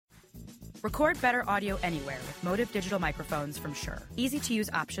Record better audio anywhere with Motive digital microphones from Shure. Easy-to-use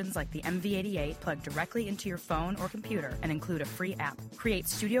options like the MV88 plug directly into your phone or computer and include a free app. Create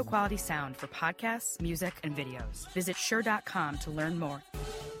studio-quality sound for podcasts, music, and videos. Visit Shure.com to learn more.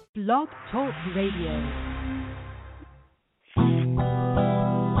 Blog Talk Radio.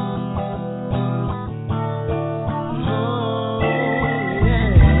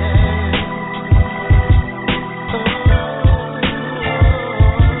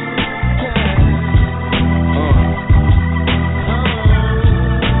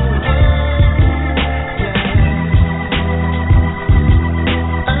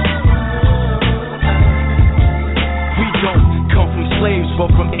 But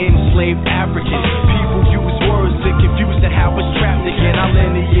from enslaved Africans, people use words to confuse and how it's trapped again. Our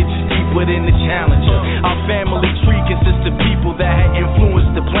lineage is deeper than the challenger. Our family tree consists of people that had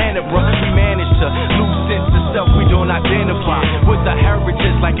influenced the planet, bro. We managed to lose sense of self, we don't identify with the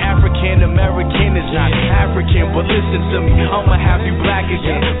heritage like African American is not African. But listen to me, I'ma have you black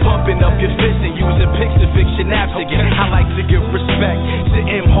again, pumping up your fist and using pics to fiction apps again. I like to give respect to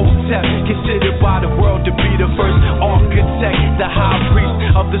Imhotep, considered by the world to be the first architect, the high priest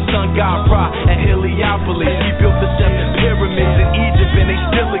of the sun god Ra at Heliopolis. He built the 7 pyramids in Egypt and they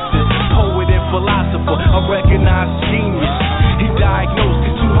still exist. Poet and philosopher, a recognized genius. He diagnosed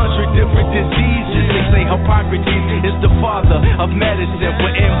 200 different diseases. They say Hippocrates is the father of medicine,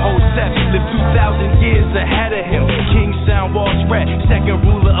 but Imhotep lived 2,000 years ahead of him. King Soundwall's rat, second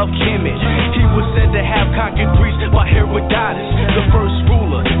ruler of Kemet. He was said to have conquered Greece by Herodotus, the first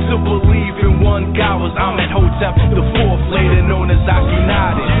ruler to believe in one God was Amenhotep the fourth, later known as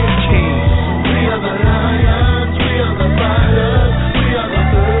Akhenaten. King. We are the lions, we are the fighters, we are the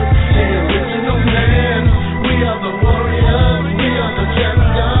birds, the original man. We are the warriors, we are the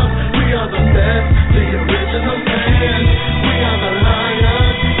champions, we are the best, the original man. We are the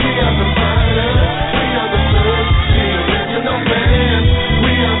lions, we are the fighters, we are the birds, the original man.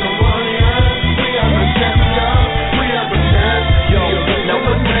 We are the warriors, we are the champions, we are the best. Yo, now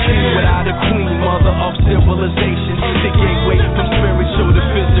what's the king without a queen, mother of civilization? The gateway from spiritual to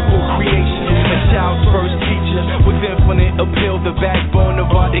physical creation. A child's first teacher with infinite appeal, the backbone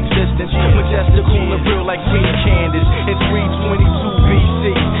of our existence. Majestical and real like Queen Candace in 322 BC.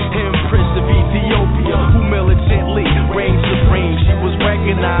 Empress of Ethiopia, who militantly reigned supreme. She was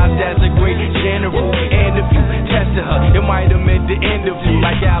recognized as a great general, and if you tested her, it might have meant the end of you.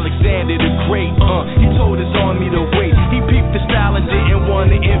 Like Alexander the Great, he told his army to wait. He peeped the style and didn't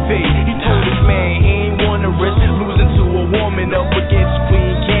want to invade. He told his man he ain't want to risk losing to a woman up against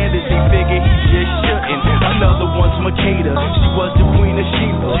Queen Candace. He figured he just shouldn't. Another one's Makeda, she was the Queen of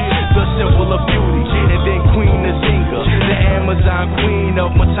Sheba, the symbol of beauty, and then Queen Nzinga, the Amazon Queen of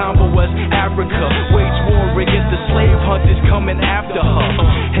Matamba, West Africa. Wage war against the slave hunters coming after her,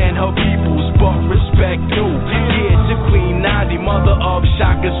 and her peoples, but respect due. Yeah, to Queen Nandi, mother of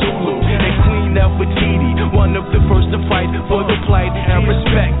Shaka Zulu, and Queen Nefertiti, one of the first to fight for the plight and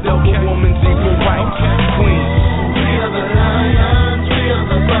respect of a woman's equal rights. Queen. We are the lions, we are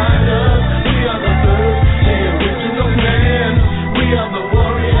the fighters, we are the birds, the original man. We are the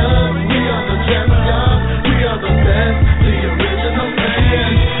warriors, we are the champions, we are the best, the original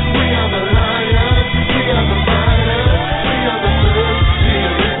man. We are the lions, we are the fighters, we are the birds, the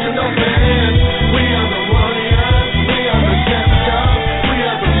original man. We are the warriors, we are the champions, we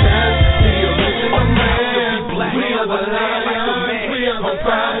are the best, the original man. We are the lions, we are the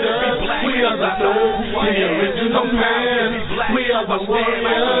fighters, we are the birds, the original man. We are the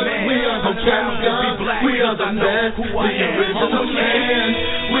warriors, we are the champions, we are the best, the original man.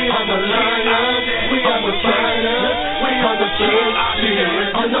 We are the lions, we are the fighters, we are the birds, the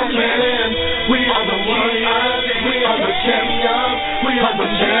original man. We are the warriors, we are the champions, we are the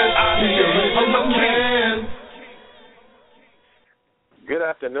best, the original man. Good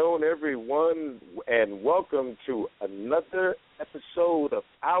afternoon, everyone, and welcome to another episode of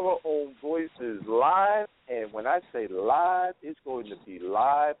Our Own Voices Live. And when I say live, it's going to be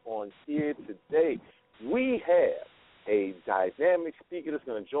live on here today. We have a dynamic speaker that's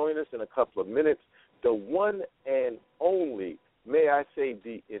going to join us in a couple of minutes, the one and only, may I say,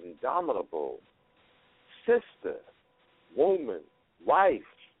 the indomitable sister, woman, wife,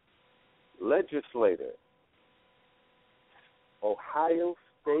 legislator, Ohio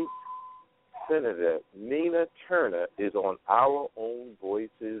State Senator Nina Turner is on Our Own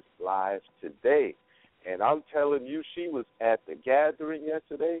Voices Live today. And I'm telling you, she was at the gathering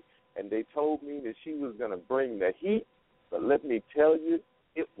yesterday, and they told me that she was going to bring the heat. But let me tell you,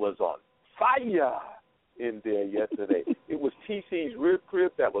 it was on fire in there yesterday. It was TC's Rib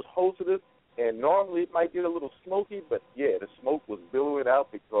Crib that was hosting us, and normally it might get a little smoky, but, yeah, the smoke was billowing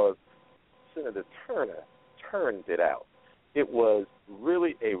out because Senator Turner turned it out. It was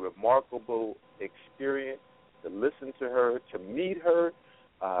really a remarkable experience to listen to her, to meet her,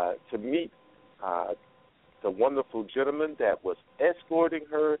 to meet the wonderful gentleman that was escorting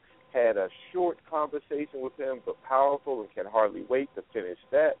her, had a short conversation with him, but powerful, and can hardly wait to finish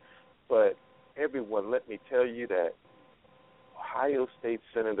that. But everyone, let me tell you that Ohio State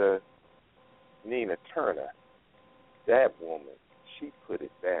Senator Nina Turner, that woman, she put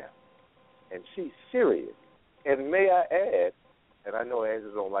it down. And she's serious. And may I add, and I know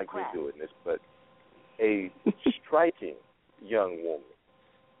Angela don't like me doing this, but a striking young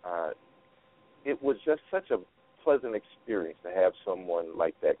woman. It was just such a pleasant experience to have someone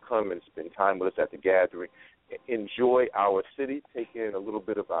like that come and spend time with us at the gathering, enjoy our city, take in a little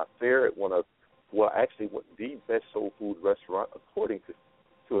bit of our fare at one of, well, actually the best soul food restaurant, according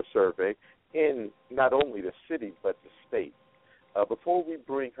to a survey, in not only the city but the state. Before we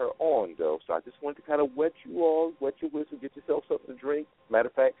bring her on, though, so I just want to kind of wet your whistle, get yourself something to drink. Matter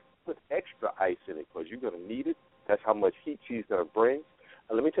of fact, put extra ice in it because you're going to need it. That's how much heat she's going to bring.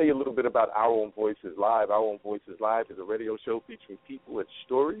 Let me tell you a little bit about Our Own Voices Live. Our Own Voices Live is a radio show featuring people and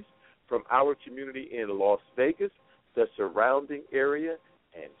stories from our community in Las Vegas, the surrounding area,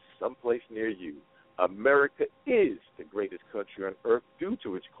 and someplace near you. America is the greatest country on earth due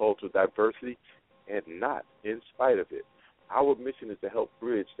to its cultural diversity and not in spite of it. Our mission is to help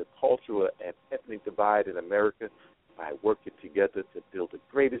bridge the cultural and ethnic divide in America by working together to build the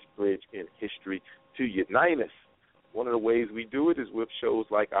greatest bridge in history to unite us. One of the ways we do it is with shows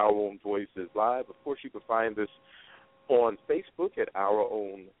like Our Own Voices Live. Of course, you can find us on Facebook at Our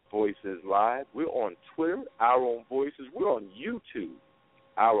Own Voices Live. We're on Twitter, Our Own Voices. We're on YouTube,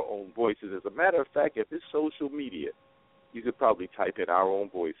 Our Own Voices. As a matter of fact, if it's social media, you could probably type in Our Own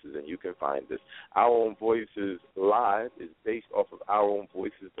Voices and you can find us. Our Own Voices Live is based off of Our Own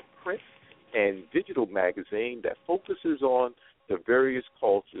Voices, the print and digital magazine that focuses on the various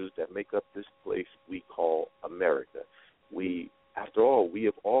cultures that make up this place we call America. After all, we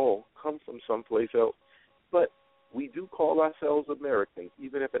have all come from someplace else, but we do call ourselves Americans,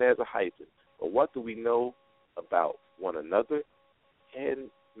 even if it has a hyphen. But what do we know about one another? And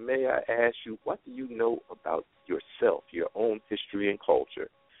may I ask you, what do you know about yourself, your own history and culture?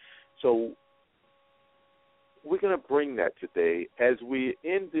 So we're going to bring that today as we're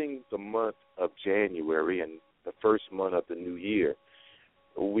ending the month of January and the first month of the new year.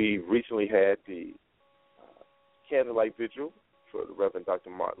 We recently had the candlelight vigil for the Reverend Dr.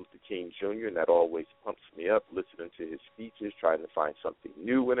 Martin Luther King Jr., and that always pumps me up, listening to his speeches, trying to find something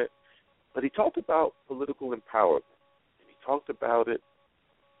new in it. But he talked about political empowerment, and he talked about it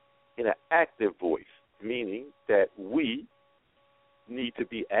in an active voice, meaning that we need to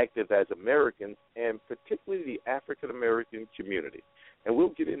be active as Americans, and particularly the African-American community. And we'll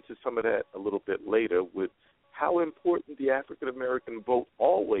get into some of that a little bit later with how important the African-American vote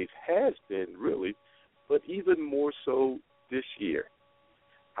always has been, really, but even more so this year.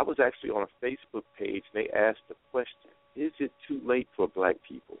 I was actually on a Facebook page, and they asked the question, is it too late for black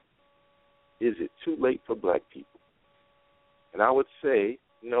people? Is it too late for black people? And I would say,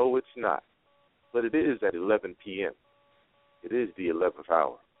 no, it's not. But it is at 11 p.m. It is the 11th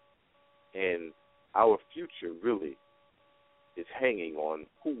hour. And our future really is hanging on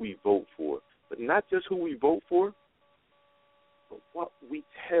who we vote for. But not just who we vote for, but what we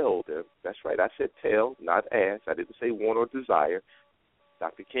tell them. That's right, I said tell, not ask. I didn't say want or desire.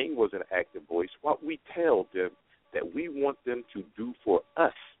 Dr. King was an active voice. What we tell them that we want them to do for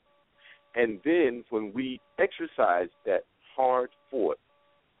us. And then when we exercise that hard-fought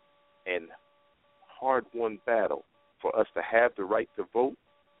and hard-won battle for us to have the right to vote,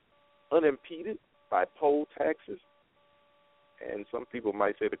 unimpeded by poll taxes, and some people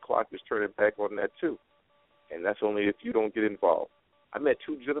might say the clock is turning back on that too. And that's only if you don't get involved. I met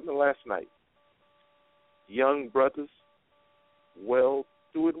two gentlemen last night, young brothers,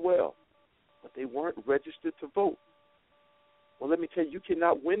 doing well, but they weren't registered to vote. Well, let me tell you, you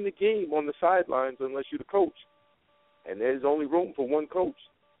cannot win the game on the sidelines unless you're the coach. And there's only room for one coach.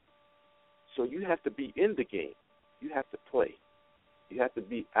 So you have to be in the game. You have to play. You have to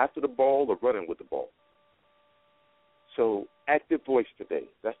be after the ball or running with the ball. So active voice today.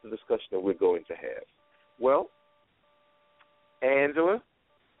 That's the discussion that we're going to have. Well, Angela,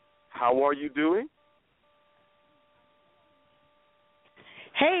 how are you doing?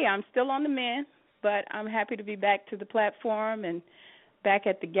 Hey, I'm still on the mend, but I'm happy to be back to the platform and back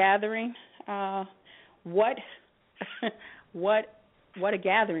at the gathering. What a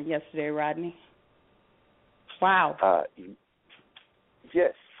gathering yesterday, Rodney. Wow.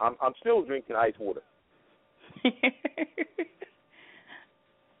 Yes, I'm still drinking ice water.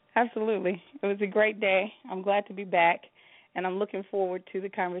 Absolutely. It was a great day. I'm glad to be back, and I'm looking forward to the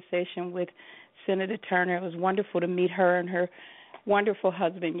conversation with Senator Turner. It was wonderful to meet her and her wonderful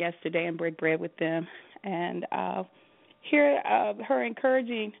husband yesterday and break bread with them, and hear her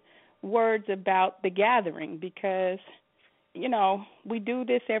encouraging words about the gathering, because, we do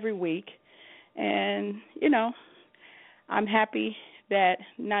this every week, and, I'm happy that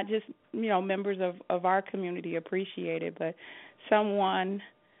not just, members of our community appreciate it, but someone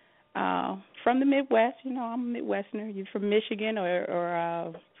from the Midwest. I'm a Midwesterner. You from Michigan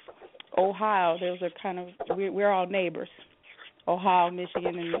or Ohio? Those are kind of, we're all neighbors. Ohio,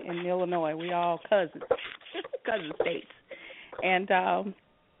 Michigan, and Illinois. We all cousins, cousin states. And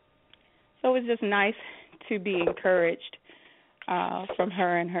so it's just nice to be encouraged from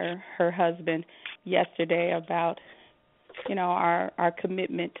her and her husband yesterday about, our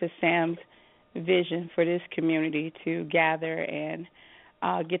commitment to Sam's vision for this community to gather and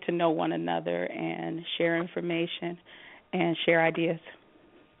get to know one another and share information and share ideas.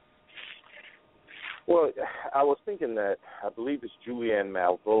 Well, I was thinking that I believe it's Julianne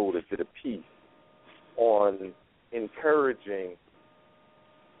Malveaux that did a piece on encouraging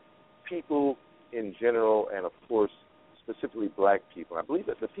people in general and, of course, specifically black people. I believe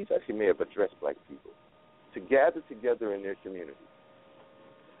that the piece actually may have addressed black people to gather together in their community,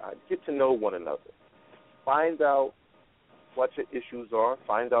 get to know one another, find out what your issues are,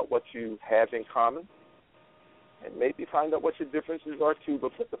 find out what you have in common, and maybe find out what your differences are too,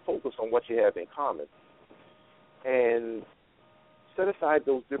 but put the focus on what you have in common. And set aside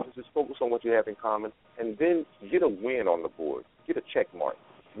those differences, focus on what you have in common, and then get a win on the board, get a check mark,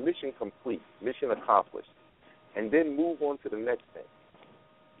 mission complete, mission accomplished, and then move on to the next thing.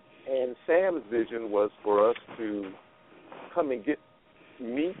 And Sam's vision was for us to come and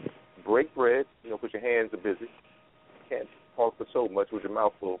meet, break bread, because your hands are busy. You can't talk for so much with your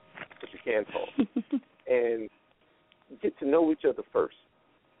mouth full, but you can talk. And get to know each other first.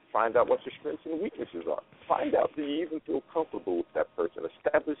 Find out what your strengths and weaknesses are. Find out that you even feel comfortable with that person.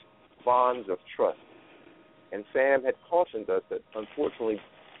 Establish bonds of trust. And Sam had cautioned us that, unfortunately,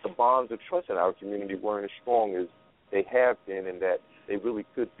 the bonds of trust in our community weren't as strong as they have been and that they really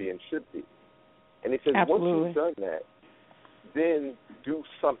could be and should be. And he says, Absolutely. Once you've done that, then do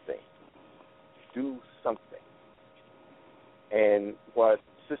something. Do something. And what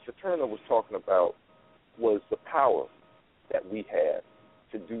Sister Turner was talking about was the power that we have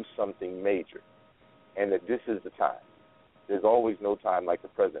to do something major, and that this is the time. There's always no time like the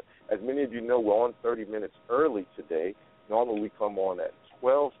present. As many of you know, we're on 30 minutes early today. Normally we come on at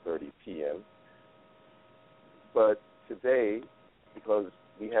 12:30 p.m., but today, because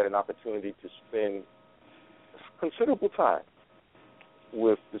we had an opportunity to spend considerable time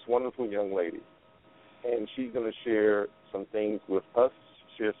with this wonderful young lady, and she's going to share some things with us,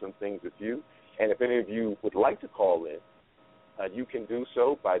 share some things with you. And if any of you would like to call in, you can do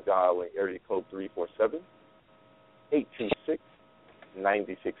so by dialing area code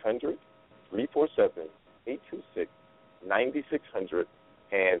 347-826-9600, 347-826-9600,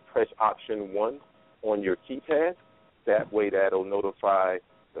 and press option 1 on your keypad. That way that'll notify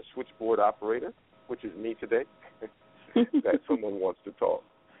the switchboard operator, which is me today, that someone wants to talk.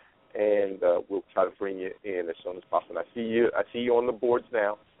 And we'll try to bring you in as soon as possible. I see you on the boards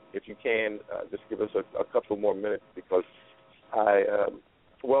now. If you can, just give us a couple more minutes, because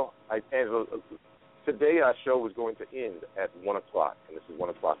Angela, today our show is going to end at 1 o'clock, and this is 1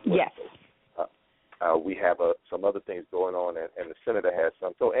 o'clock. Yes. We have some other things going on, and the senator has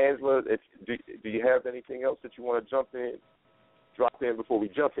some. So, Angela, do you have anything else that you want to drop in before we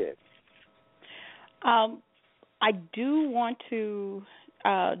jump in? I do want to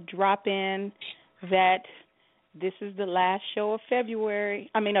drop in that this is the last show of January,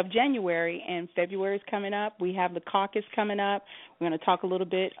 and February is coming up. We have the caucus coming up. We're going to talk a little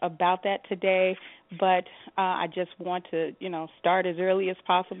bit about that today, but I just want to, start as early as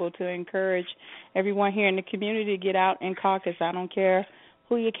possible to encourage everyone here in the community to get out and caucus. I don't care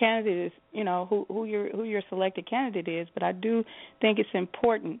who your candidate is, who your selected candidate is, but I do think it's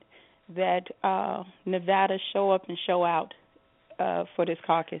important that Nevada show up and show out for this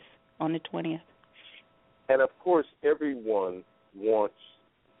caucus on the 20th. And, of course, everyone wants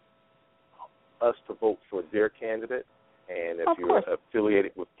us to vote for their candidate, and if you're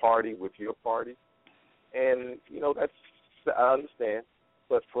affiliated with your party. And, I understand.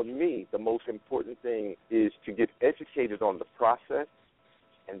 But for me, the most important thing is to get educated on the process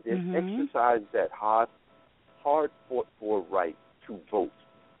and then exercise that hard-fought-for right to vote.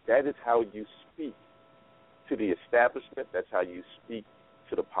 That is how you speak to the establishment. That's how you speak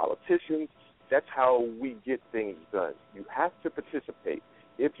to the politicians. That's how we get things done. You have to participate.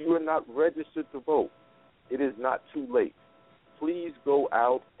 If you are not registered to vote, it is not too late. Please go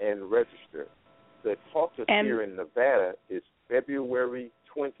out and register. The caucus here in Nevada is February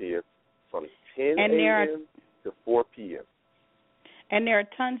 20th from 10 a.m. to 4 p.m. And there are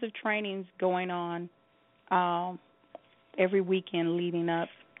tons of trainings going on every weekend leading up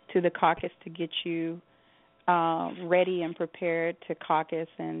to the caucus to get you ready and prepared to caucus,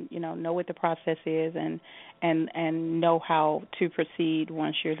 and know what the process is, and know how to proceed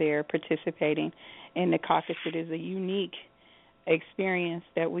once you're there participating in the caucus. It is a unique experience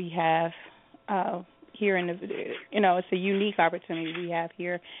that we have here in it's a unique opportunity we have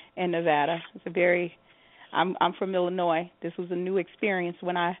here in Nevada. It's a very I'm from Illinois. This was a new experience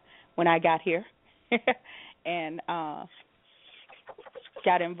when I got here, and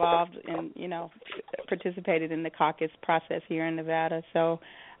got involved and participated in the caucus process here in Nevada. So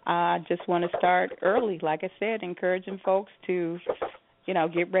I just want to start early, like I said, encouraging folks to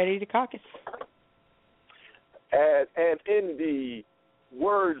get ready to caucus. And in the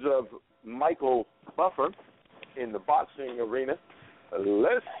words of Michael Buffer in the boxing arena,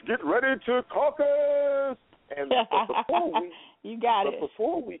 let's get ready to caucus. And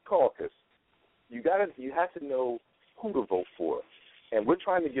before we caucus, you have to know who to vote for. And we're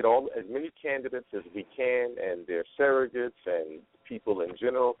trying to get as many candidates as we can, and their surrogates and people in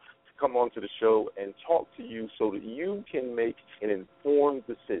general, to come onto the show and talk to you so that you can make an informed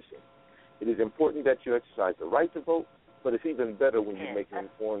decision. It is important that you exercise the right to vote, but it's even better when you make an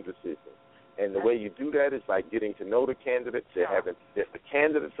informed decision. And the way you do that is by getting to know the candidates. The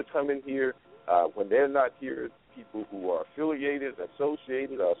candidates are coming here. When they're not here, people who are affiliated,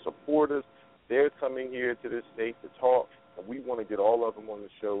 associated, or supporters, they're coming here to this state to talk. And we want to get all of them on the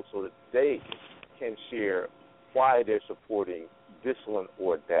show so that they can share why they're supporting this one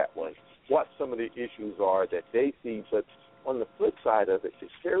or that one, what some of the issues are that they see. But on the flip side of it,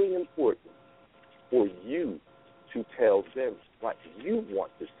 it's very important for you to tell them what you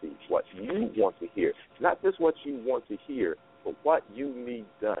want to see, what you want to hear. Not just what you want to hear, but what you need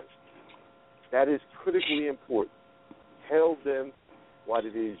done. That is critically important. Tell them what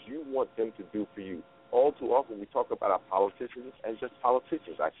it is you want them to do for you. All too often we talk about our politicians as just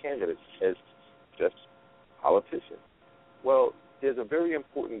politicians, our candidates as just politicians. Well, there's a very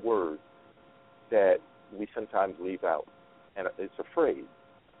important word that we sometimes leave out, and it's a phrase.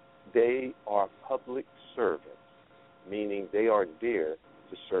 They are public servants, meaning they are there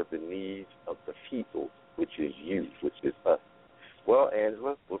to serve the needs of the people, which is you, which is us. Well,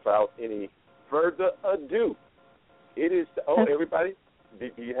 Angela, without any further ado, it is, everybody, do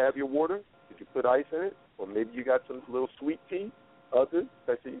you have your water? Did you put ice in it? Or maybe you got some little sweet tea. Others,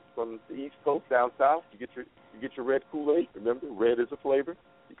 especially from the East Coast, down south, you get your red Kool-Aid. Remember, red is a flavor.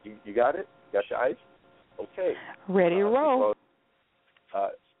 You got it? Got your ice? Okay. Ready to roll.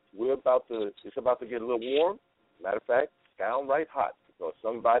 It's about to get a little warm. Matter of fact, downright hot, because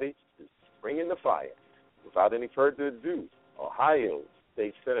somebody is bringing the fire. Without any further ado, Ohio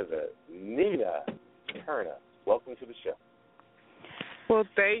State Senator Nina Turner, welcome to the show. Well,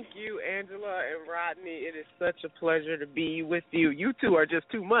 thank you, Angela and Rodney. It is such a pleasure to be with you. You two are just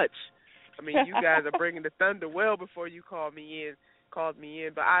too much. I mean, you guys are bringing the thunder well before you called me in.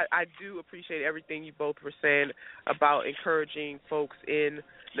 But I do appreciate everything you both were saying about encouraging folks in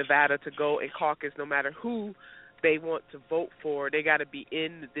Nevada to go and caucus no matter who they want to vote for. They got to be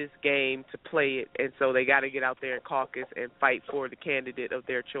in this game to play it, and so they got to get out there and caucus and fight for the candidate of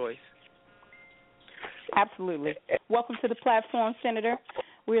their choice. Absolutely. Welcome to the platform, Senator.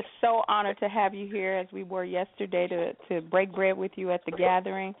 We're so honored to have you here, as we were yesterday, to break bread with you at the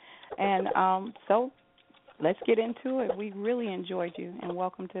gathering. And so let's get into it. We really enjoyed you, and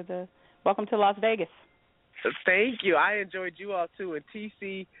welcome to Las Vegas. Thank you. I enjoyed you all, too. And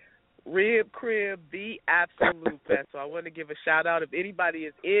TC Rib Crib, the absolute best. So I want to give a shout-out. If anybody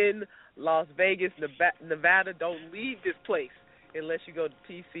is in Las Vegas, Nevada, don't leave this place unless you go to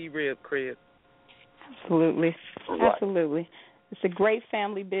TC Rib Crib. Absolutely. Absolutely. It's a great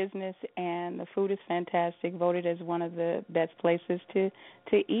family business, and the food is fantastic. Voted as one of the best places to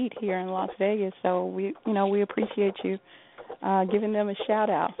eat here in Las Vegas. So we appreciate you giving them a shout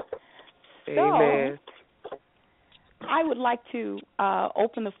out. Amen. So I would like to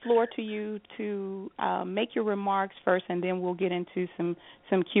open the floor to you to make your remarks first, and then we'll get into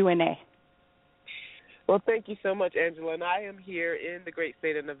some Q&A. Well, thank you so much, Angela. And I am here in the great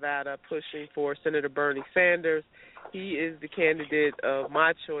state of Nevada pushing for Senator Bernie Sanders. He is the candidate of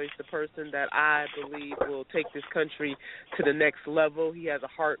my choice, the person that I believe will take this country to the next level. He has a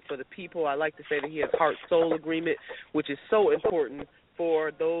heart for the people. I like to say that he has heart-soul agreement, which is so important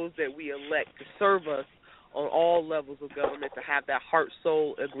for those that we elect to serve us on all levels of government to have that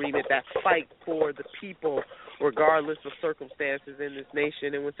heart-soul agreement, that fight for the people regardless of circumstances in this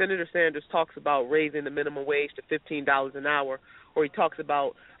nation. And when Senator Sanders talks about raising the minimum wage to $15 an hour, or he talks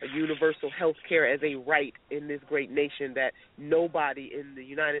about a universal health care as a right in this great nation, that nobody in the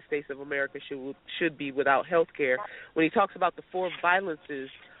United States of America should be without health care, when he talks about the 4 violences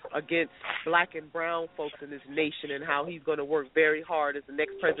against black and brown folks in this nation and how he's going to work very hard as the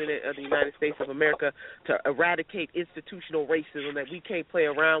next president of the United States of America to eradicate institutional racism, that we can't play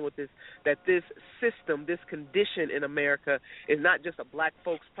around with this, that this system, this condition in America is not just a black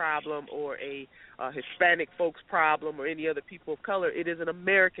folks problem or a Hispanic folks problem or any other people of color. It is an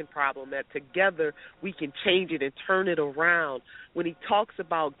American problem that together we can change it and turn it around. When he talks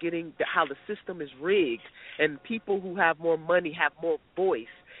about how the system is rigged and people who have more money have more voice,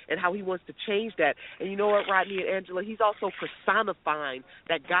 and how he wants to change that. And you know what, Rodney and Angela, he's also personifying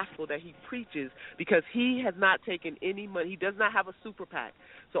that gospel that he preaches, because he has not taken any money. He does not have a super PAC.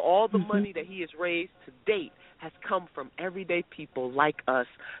 So all the money that he has raised to date has come from everyday people like us.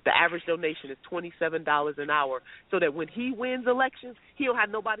 The average donation is $27 an hour, so that when he wins elections, he'll have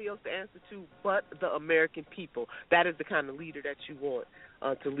nobody else to answer to but the American people. That is the kind of leader that you want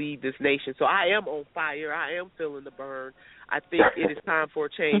to lead this nation. So I am on fire. I am feeling the burn. I think it is time for a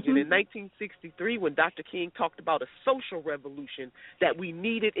change. And in 1963, when Dr. King talked about a social revolution that we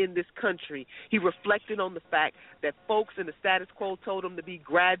needed in this country, he reflected on the fact that folks in the status quo told him to be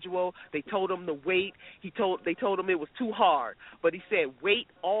gradual. They told him to wait. They told him it was too hard. But he said wait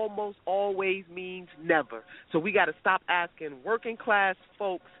almost always means never. So we got to stop asking working class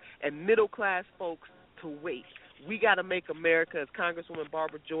folks and middle class folks to wait. We got to make America, as Congresswoman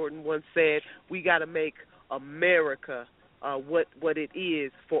Barbara Jordan once said, we got to make America what it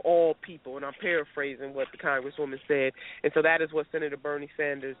is for all people. And I'm paraphrasing what the Congresswoman said. And so that is what Senator Bernie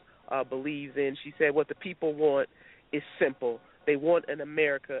Sanders believes in. She said what the people want is simple. They want an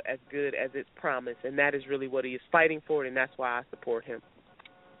America as good as its promise, and that is really what he is fighting for, and that's why I support him.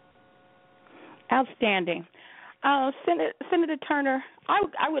 Outstanding. Senator Turner,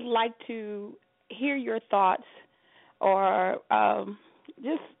 I would like to hear your thoughts, or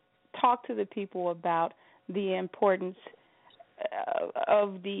just talk to the people about the importance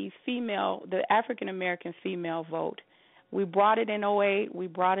of the African American female vote. We brought it in 2008. We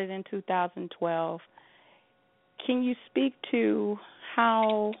brought it in 2012. Can you speak to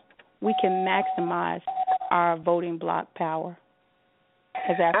how we can maximize our voting bloc power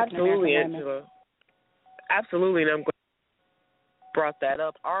as African American women? Absolutely, Angela. Absolutely, and I'm glad you brought that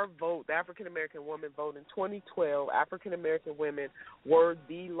up. Our vote, the African American woman vote in 2012, African American women were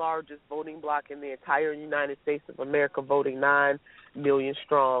the largest voting bloc in the entire United States of America, voting 9 million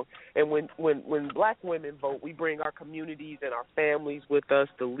strong. And when black women vote, we bring our communities and our families with us,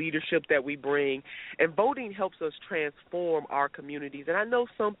 the leadership that we bring, and voting helps us transform our communities. And I know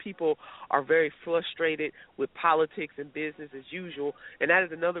some people are very frustrated with politics and business as usual, and that is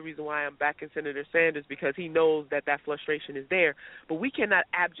another reason why I'm backing Senator Sanders, because he knows that frustration is there. But we cannot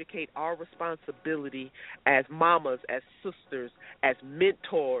abdicate our responsibility as mamas, as sisters, as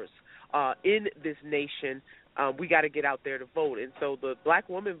mentors in this nation. We got to get out there to vote. And so the black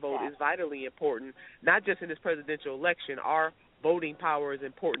woman vote is vitally important, not just in this presidential election. Our voting power is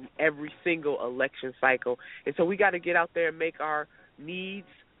important every single election cycle. And so we got to get out there and make our needs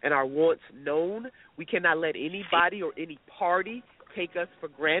and our wants known. We cannot let anybody or any party take us for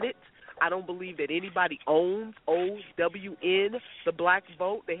granted. I don't believe that anybody owns, O-W-N, the black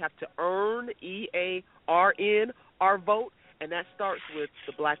vote. They have to earn, E-A-R-N, our vote, and that starts with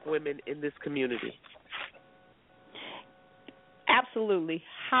the black women in this community. Absolutely.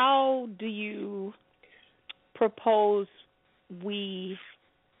 How do you propose we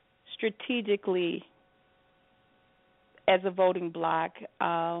strategically, as a voting bloc,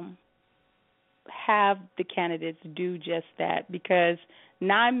 have the candidates do just that? Because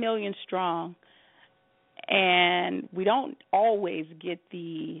 9 million strong, and we don't always get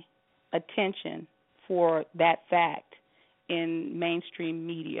the attention for that fact in mainstream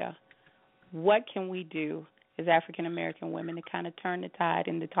media. What can we do as African American women to kind of turn the tide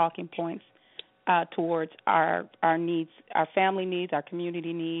and the talking points towards our needs, our family needs, our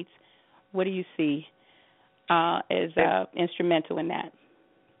community needs? What do you see as instrumental in that?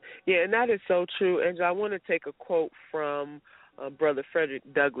 Yeah, and that is so true. And I want to take a quote from Brother Frederick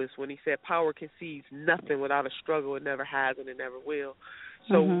Douglass when he said, "Power conceives nothing without a struggle. It never has and it never will."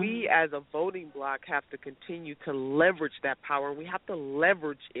 So we as a voting bloc have to continue to leverage that power, and we have to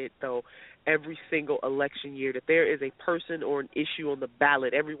leverage it, though, every single election year, that there is a person or an issue on the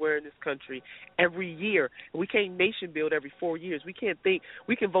ballot everywhere in this country every year. And we can't nation build every 4 years. We can't think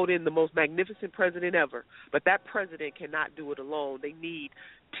we can vote in the most magnificent president ever, but that president cannot do it alone. They need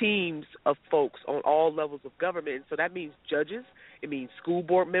teams of folks on all levels of government. And so that means judges, it means school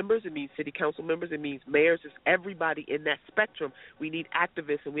board members, it means city council members, it means mayors, it's everybody in that spectrum. We need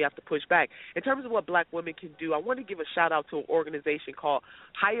activists, and we have to push back. In terms of what black women can do, I want to give a shout-out to an organization called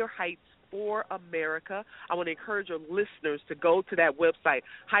Higher Heights for America. I want to encourage your listeners to go to that website,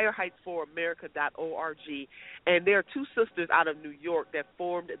 higherheightsforamerica.org. And there are two sisters out of New York that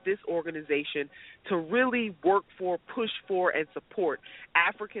formed this organization to really work for, push for, and support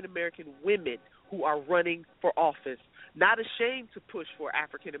African-American women who are running for office. Not ashamed to push for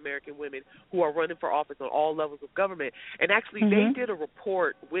African-American women who are running for office on all levels of government. And actually, they did a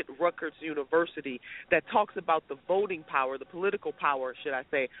report with Rutgers University that talks about the voting power, the political power, should I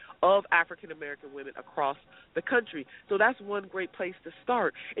say, of African-American women across the country. So that's one great place to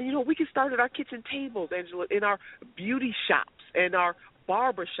start. And, you know, we can start at our kitchen tables, Angela, in our beauty shops and our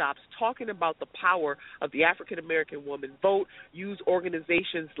barber shops, talking about the power of the African-American woman. Vote, use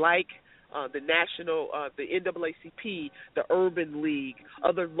organizations like the NAACP, the Urban League,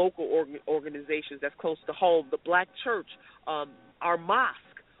 other local organizations that's close to home, the Black Church, our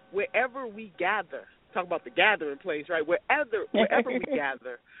mosque, wherever we gather. Talk about the gathering place, right? Wherever we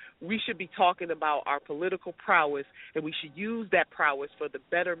gather, we should be talking about our political prowess, and we should use that prowess for the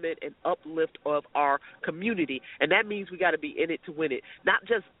betterment and uplift of our community. And that means we got to be in it to win it, not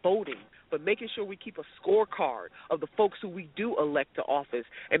just voting, but making sure we keep a scorecard of the folks who we do elect to office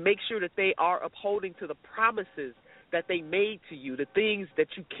and make sure that they are upholding to the promises that they made to you, the things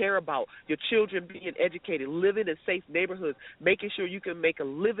that you care about, your children being educated, living in safe neighborhoods, making sure you can make a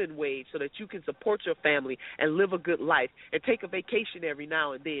living wage so that you can support your family and live a good life and take a vacation every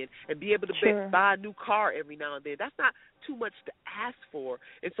now and then and be able to buy a new car every now and then. That's not too much to ask for.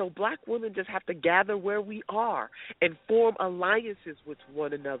 And so black women just have to gather where we are and form alliances with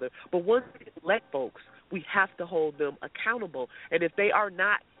one another. But once we elect folks, we have to hold them accountable. And if they're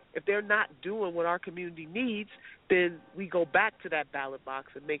not doing what our community needs, then we go back to that ballot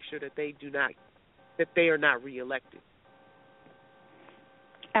box and make sure that they are not reelected.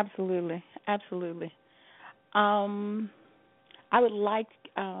 Absolutely. I would like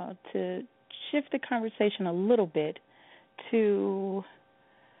to shift the conversation a little bit to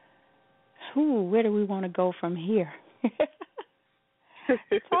where do we want to go from here?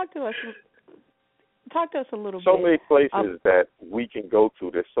 Talk to us a little bit. So many places that we can go to.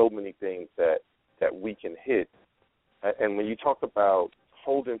 There's so many things that we can hit. And when you talk about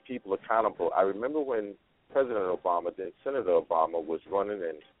holding people accountable, I remember when President Obama, then Senator Obama, was running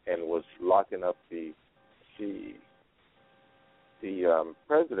and was locking up the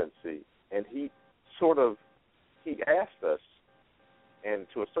presidency, and he asked us, and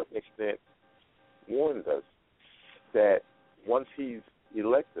to a certain extent warned us, that once he's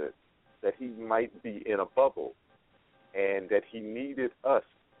elected, that he might be in a bubble, and that he needed us,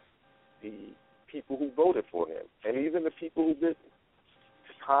 the people who voted for him, and even the people who didn't,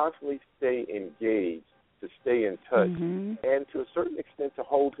 to constantly stay engaged, to stay in touch, and to a certain extent to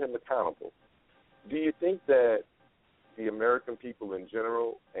hold him accountable. Do you think that the American people in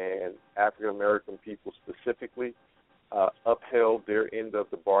general and African American people specifically upheld their end of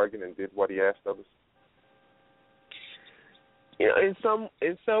the bargain and did what he asked of us? You know,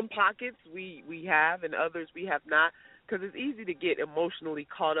 in some pockets we have, and others we have not, because it's easy to get emotionally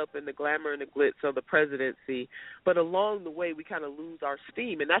caught up in the glamour and the glitz of the presidency, but along the way we kind of lose our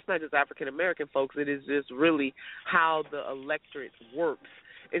steam, and that's not just African American folks. It is just really how the electorate works,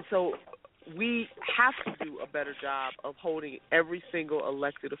 and so we have to do a better job of holding every single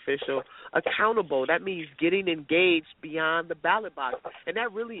elected official accountable. That means getting engaged beyond the ballot box. And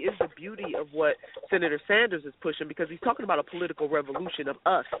that really is the beauty of what Senator Sanders is pushing, because he's talking about a political revolution of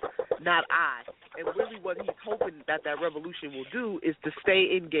us, not I. And really what he's hoping that revolution will do is to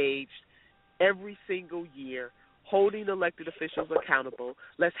stay engaged every single year, holding elected officials accountable.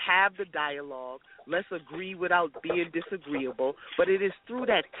 Let's have the dialogue. Let's agree without being disagreeable. But it is through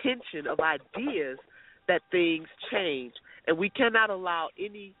that tension of ideas that things change. And we cannot allow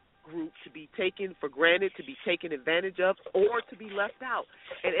any group to be taken for granted, to be taken advantage of, or to be left out.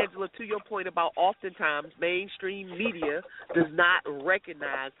 And, Angela, to your point about oftentimes mainstream media does not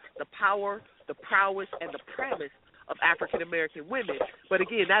recognize the power, the prowess, and the premise of African-American women. But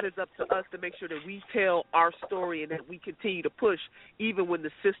again, that is up to us to make sure that we tell our story and that we continue to push even when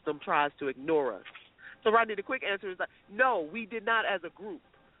the system tries to ignore us. So, Rodney, the quick answer is like, no, we did not as a group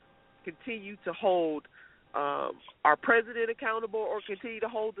continue to hold our president accountable or continue to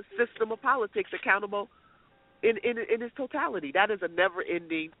hold the system of politics accountable in its totality. That is a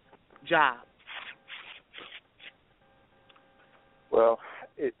never-ending job. Well,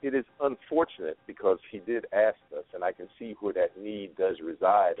 it is unfortunate because he did ask us, and I can see where that need does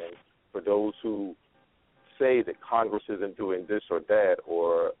reside. And for those who say that Congress isn't doing this or that,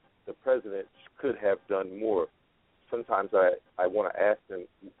 or the president could have done more, sometimes I want to ask them,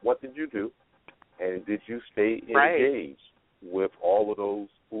 what did you do? And did you stay engaged with all of those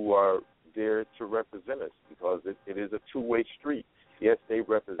who are there to represent us? Because it is a two-way street. Yes, they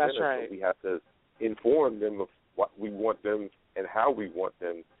represent us, but we have to inform them of what we want them and how we want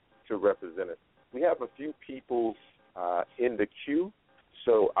them to represent us. We have a few people in the queue,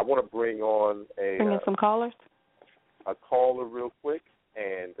 so I want to bring on some callers. A caller real quick,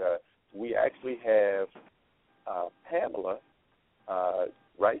 and we actually have Pamela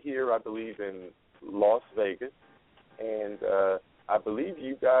right here, I believe, in Las Vegas, and I believe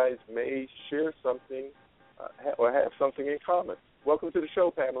you guys may share something or have something in common. Welcome to the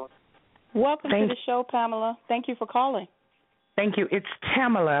show, Pamela. Welcome to the show, Pamela. Thank you for calling. Thank you. It's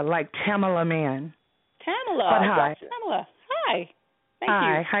Tamala, like Tamala Man. Tamala. But hi. Tamala. Hi. Thank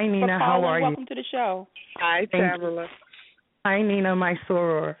Hi. you. Hi, Nina. How are you? Welcome to the show. Hi, Tamala. Hi, Nina, my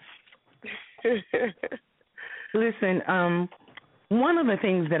soror. Listen, one of the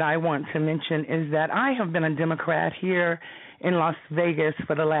things that I want to mention is that I have been a Democrat here in Las Vegas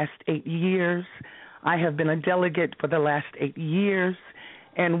for the last 8 years. I have been a delegate for the last 8 years.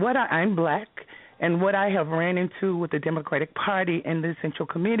 And I'm black, and what I have ran into with the Democratic Party and the Central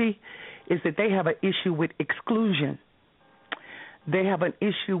Committee is that they have an issue with exclusion. They have an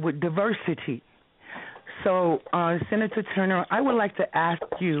issue with diversity. So, Senator Turner, I would like to ask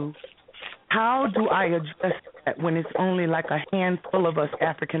you, how do I address that when it's only like a handful of us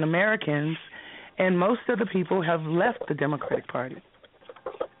African Americans and most of the people have left the Democratic Party?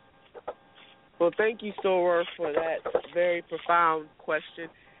 Well, thank you, Sora, for that very profound question.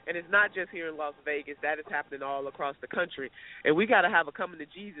 And it's not just here in Las Vegas. That is happening all across the country. And we got to have a coming to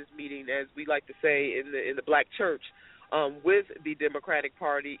Jesus meeting, as we like to say in the black church, with the Democratic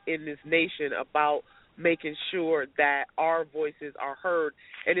Party in this nation about making sure that our voices are heard.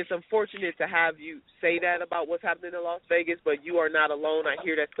 And it's unfortunate to have you say that about what's happening in Las Vegas, but you are not alone. I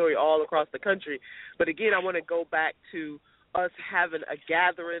hear that story all across the country. But again, I want to go back to us having a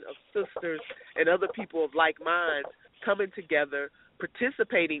gathering of sisters and other people of like minds coming together,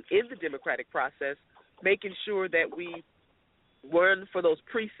 participating in the democratic process, making sure that we run for those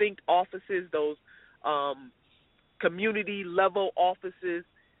precinct offices, those community-level offices,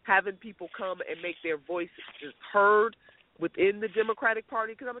 having people come and make their voices heard within the Democratic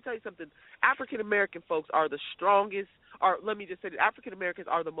Party. Because I'm going to tell you something, African-American folks are the strongest, or let me just say that African-Americans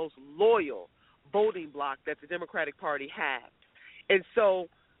are the most loyal voting bloc that the Democratic Party has. And so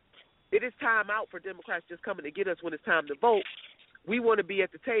it is time out for Democrats just coming to get us when it's time to vote. We want to be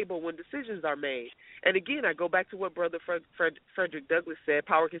at the table when decisions are made. And again, I go back to what Brother Frederick Douglass said,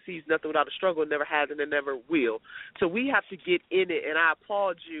 power conceives nothing without a struggle, never has and it never will. So we have to get in it, and I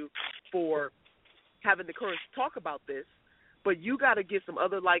applaud you for having the courage to talk about this, but you got to get some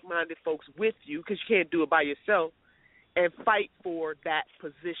other like-minded folks with you, because you can't do it by yourself, and fight for that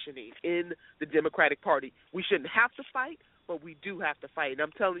positioning in the Democratic Party. We shouldn't have to fight, but we do have to fight, and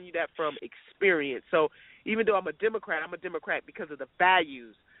I'm telling you that from experience. So even though I'm a Democrat because of the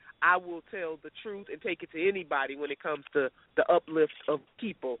values. I will tell the truth and take it to anybody when it comes to the uplift of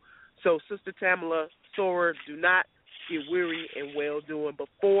people. So, Sister Tamala, Sora, do not get weary in well-doing, but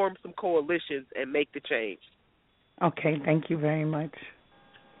form some coalitions and make the change. Okay, thank you very much.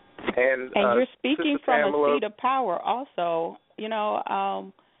 And you're speaking Sister from Pamela, a seat of power also. You know,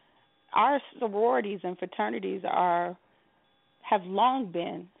 our sororities and fraternities have long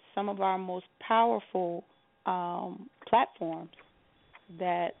been some of our most powerful platforms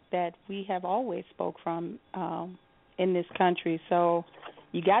that we have always spoke from in this country. So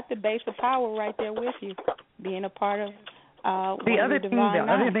you got the base of power right there with you, being a part of the other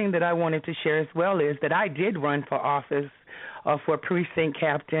thing that I wanted to share as well is that I did run for office for precinct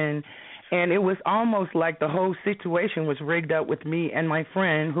captain, and it was almost like the whole situation was rigged up with me and my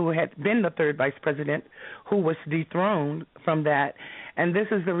friend who had been the third vice president, who was dethroned from that. And this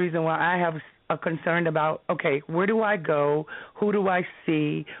is the reason why I have a concern about, okay, where do I go? Who do I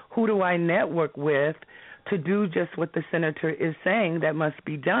see? Who do I network with to do just what the senator is saying that must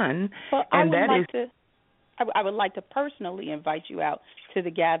be done? Well, I would like to personally invite you out to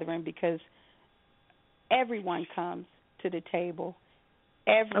the gathering, because everyone comes to the table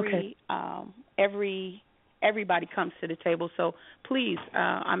everybody comes to the table. So please,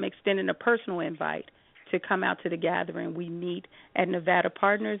 I'm extending a personal invite to come out to the gathering. We meet at Nevada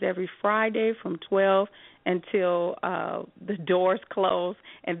Partners every Friday from 12 until the doors close.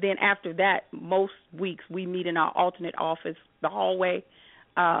 And then after that, most weeks we meet in our alternate office, the hallway,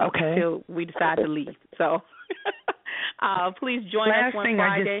 until we decide to leave. So please join us one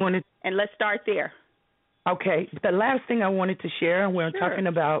Friday, and let's start there. Okay. The last thing I wanted to share, we're talking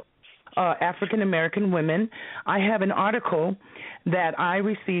about African American women. I have an article that I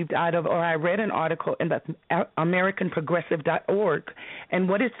received I read an article in the AmericanProgressive.org, and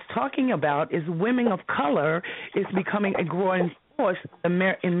what it's talking about is women of color is becoming a growing force in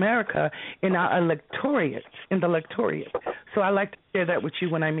America in our electorate. So I'd like to share that with you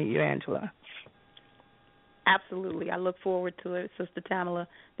when I meet you, Angela. Absolutely. I look forward to it, Sister Tamala.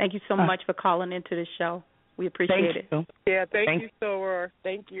 Thank you so much for calling into the show. We appreciate it. You. Yeah, thank you, Sora.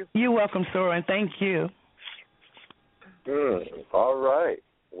 Thank you. You're welcome, Sora, and thank you. All right.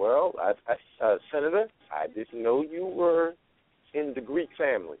 Well, Senator, I didn't know you were in the Greek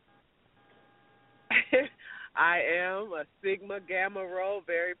family. I am a Sigma Gamma Rho,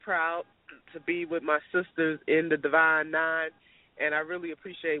 very proud to be with my sisters in the Divine Nine, and I really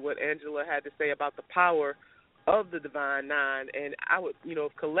appreciate what Angela had to say about the power of the Divine Nine, and I would,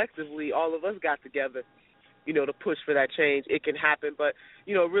 if collectively all of us got together, to push for that change, it can happen. But,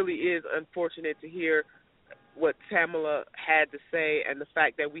 it really is unfortunate to hear what Tamala had to say, and the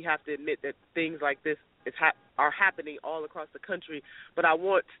fact that we have to admit that things like this are happening all across the country. But I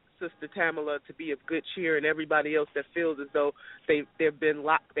want Sister Tamala to be of good cheer, and everybody else that feels as though they have been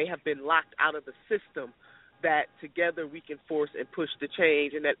locked out of the system, that together we can force and push the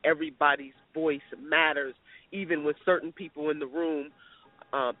change, and that everybody's voice matters, even when certain people in the room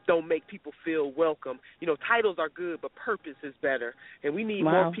don't make people feel welcome. Titles are good, but purpose is better. And we need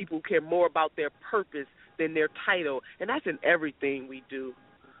more people who care more about their purpose than their title. And that's in everything we do.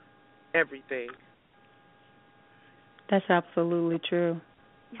 Everything. That's absolutely true.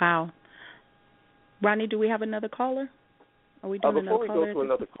 Wow. Ronnie, do we have another caller? Are we doing before we go to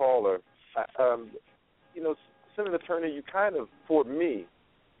another caller, Senator Turner, you kind of, for me,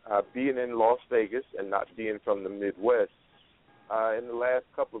 being in Las Vegas and not being from the Midwest, in the last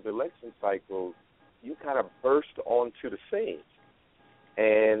couple of election cycles, you kind of burst onto the scene.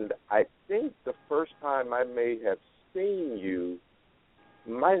 And I think the first time I may have seen you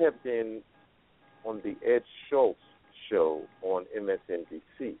might have been on the Ed Schultz show on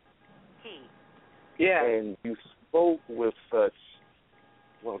MSNBC. Yeah. And you spoke with such,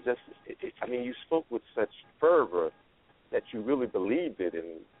 you spoke with such fervor that you really believed it,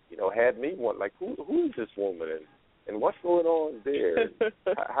 and, had me want, like, who is this woman, and what's going on there?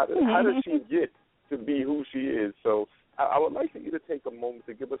 How does she get to be who she is? So I would like for you to take a moment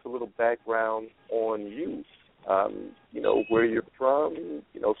to give us a little background on you. Where you're from.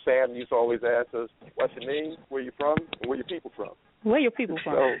 Sam used to always ask us, what's your name, where you from, and where your people from? Where your people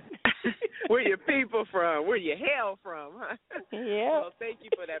from? Where your people from? Where your hail from? Yeah. Well, thank you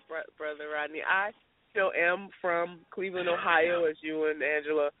for that, Brother Rodney. I am from Cleveland, Ohio, as you and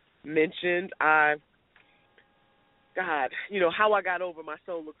Angela mentioned. How I got over, my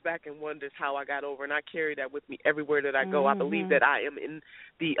soul looks back and wonders how I got over, and I carry that with me everywhere that I go. I believe that I am in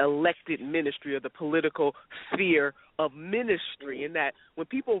the elected ministry, or the political sphere of ministry, and that when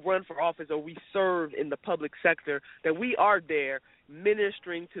people run for office or we serve in the public sector, that we are there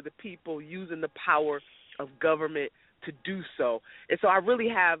ministering to the people, using the power of government to do so. And so I really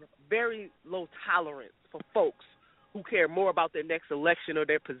have very low tolerance for folks who care more about their next election or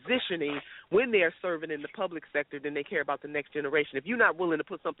their positioning when they are serving in the public sector than they care about the next generation. If you're not willing to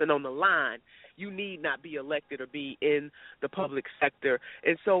put something on the line, you need not be elected or be in the public sector.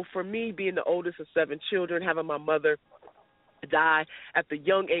 And so for me, being the oldest of 7 children, having my mother die at the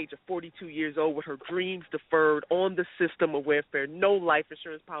young age of 42 years old with her dreams deferred on the system of welfare, no life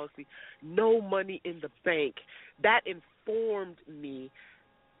insurance policy, no money in the bank, that informed me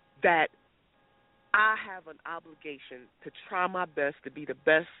that I have an obligation to try my best to be the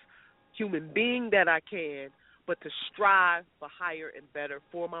best human being that I can, but to strive for higher and better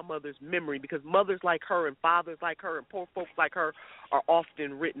for my mother's memory, because mothers like her and fathers like her and poor folks like her are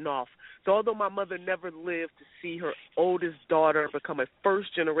often written off. So although my mother never lived to see her oldest daughter become a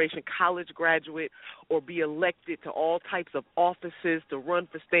first-generation college graduate or be elected to all types of offices, to run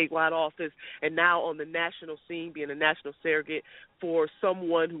for statewide office, and now on the national scene being a national surrogate for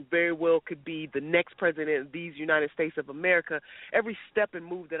someone who very well could be the next president of these United States of America, every step and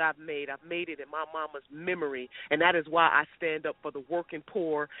move that I've made it in my mama's memory And that is why I stand up for the working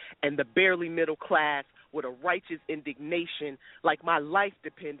poor and the barely middle class with a righteous indignation, like my life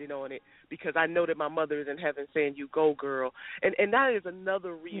depended on it, because I know that my mother is in heaven saying, you go, girl. And that is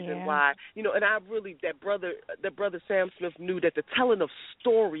another reason why, and I really, that brother Sam Smith knew that the telling of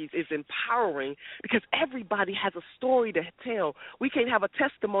stories is empowering, because everybody has a story to tell. We can't have a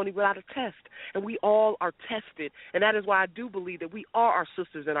testimony without a test, and we all are tested. And that is why I do believe that we are our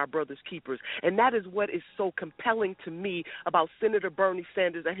sisters and our brothers' keepers. And that is what is so compelling to me about Senator Bernie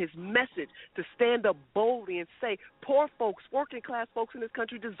Sanders and his message to stand up boldly and say, poor folks, working class folks in this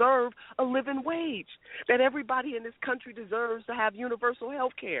country deserve a living wage, that everybody in this country deserves to have universal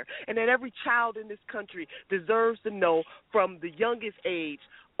health care, and that every child in this country deserves to know from the youngest age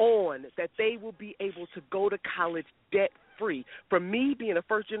on that they will be able to go to college debt-free. For me, being a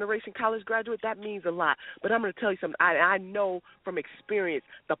first-generation college graduate, that means a lot. But I'm going to tell you something. I know from experience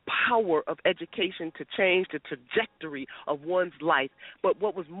the power of education to change the trajectory of one's life. But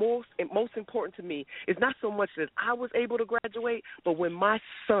what was most important to me is not so much that I was able to graduate, but when my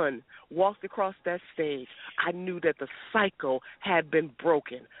son walked across that stage, I knew that the cycle had been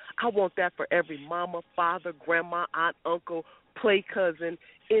broken. I want that for every mama, father, grandma, aunt, uncle, play cousin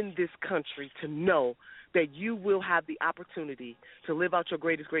in this country to know that you will have the opportunity to live out your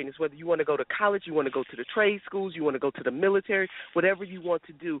greatest greatness, whether you want to go to college, you want to go to the trade schools, you want to go to the military, whatever you want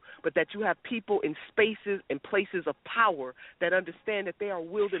to do, but that you have people in spaces and places of power that understand that they are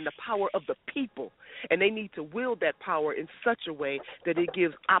wielding the power of the people, and they need to wield that power in such a way that it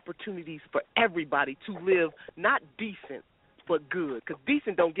gives opportunities for everybody to live not decent but good, because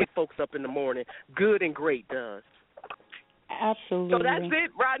decent don't get folks up in the morning. Good and great does. Absolutely. So that's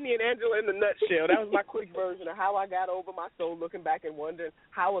it, Rodney and Angela, in the nutshell. That was my quick version of how I got over my soul, looking back and wondering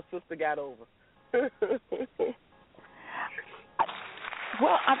how a sister got over.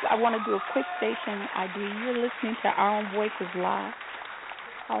 Well, I want to do a quick station ID. You're listening to Our Own Voices Live.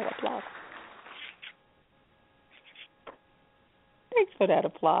 Oh, applause. Thanks for that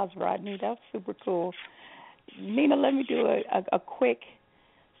applause, Rodney. That was super cool. Nina, let me do a quick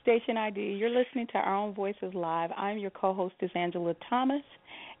station ID. You're listening to Our Own Voices Live. I'm your co-hostess, Angela Thomas,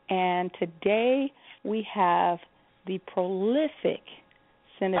 and today we have the prolific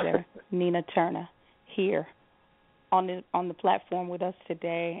Senator Nina Turner here on the platform with us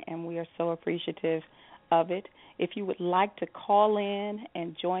today, and we are so appreciative of it. If you would like to call in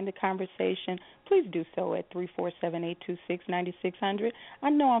and join the conversation, please do so at 347-826-9600.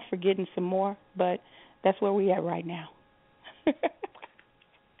 I know I'm forgetting some more, but that's where we at right now.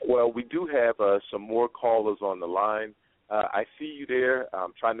 Well, we do have some more callers on the line. I see you there.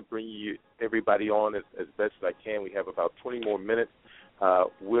 I'm trying to bring everybody on as best as I can. We have about 20 more minutes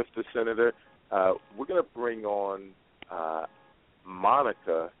with the senator. We're going to bring on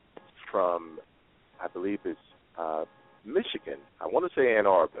Monica from, I believe it's Michigan. I want to say Ann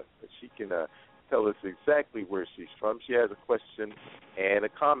Arbor, but she can tell us exactly where she's from. She has a question and a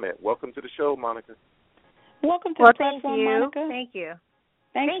comment. Welcome to the show, Monica. Welcome to the platform, Monica. Thank you.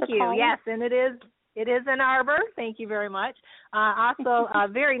 Thank you. Calling. Yes, and it is Ann Arbor. Thank you very much. Also,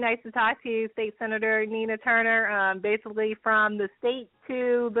 very nice to talk to you, State Senator Nina Turner, basically from the state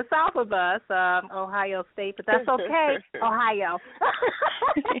to the south of us, Ohio State, but that's okay. Ohio.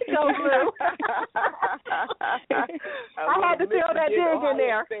 Go Blue. I had to throw that dig in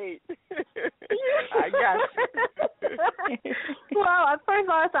there. I got you. Well, first of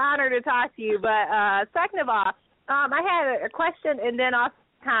all, it's an honor to talk to you, but second of all, I had a question and then also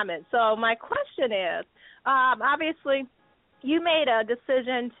a comment. So my question is, obviously, you made a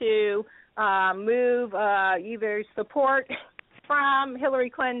decision to move either support from Hillary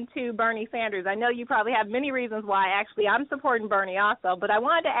Clinton to Bernie Sanders. I know you probably have many reasons why. Actually, I'm supporting Bernie also, but I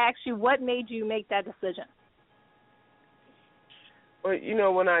wanted to ask you what made you make that decision?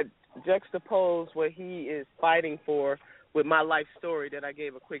 Well, when I juxtapose what he is fighting for with my life story that I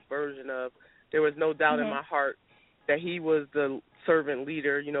gave a quick version of, there was no doubt in my heart that he was the servant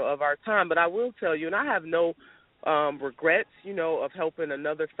leader, of our time. But I will tell you, and I have no regrets, of helping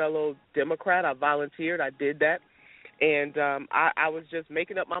another fellow Democrat. I volunteered. I did that. And I was just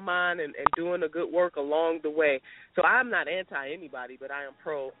making up my mind and doing a good work along the way. So I'm not anti-anybody, but I am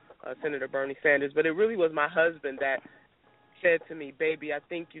pro Senator Bernie Sanders. But it really was my husband that said to me, baby, I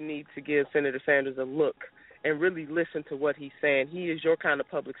think you need to give Senator Sanders a look and really listen to what he's saying. He is your kind of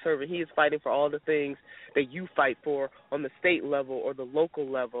public servant. He is fighting for all the things that you fight for on the state level or the local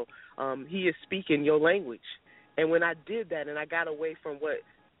level. He is speaking your language. And when I did that and I got away from what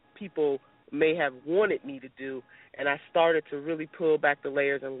people may have wanted me to do, and I started to really pull back the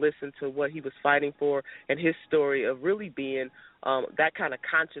layers and listen to what he was fighting for and his story of really being that kind of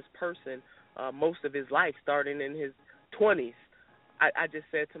conscious person, most of his life, starting in his 20s. I just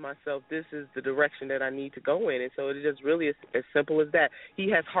said to myself, this is the direction that I need to go in. And so it is just really as simple as that.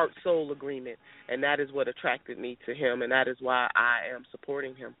 He has heart-soul agreement, and that is what attracted me to him, and that is why I am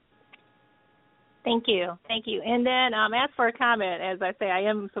supporting him. Thank you. And then as for a comment, as I say, I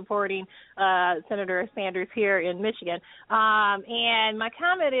am supporting Senator Sanders here in Michigan. And my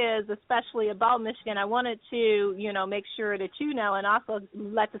comment is especially about Michigan. I wanted to, make sure that you know and also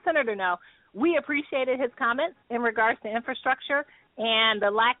let the senator know we appreciated his comments in regards to infrastructure and the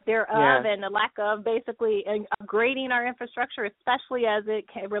lack thereof and the lack of basically upgrading our infrastructure, especially as it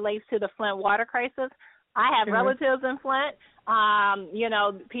relates to the Flint water crisis. I have relatives in Flint.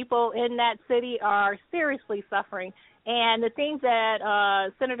 People in that city are seriously suffering. And the things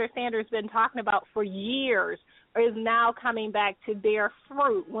that Senator Sanders has been talking about for years is now coming back to bear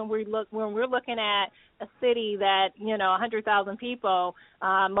fruit when we're looking at a city that 100,000 people,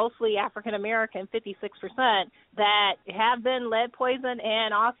 mostly African American, 56%, that have been lead poisoned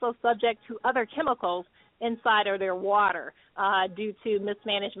and also subject to other chemicals inside of their water due to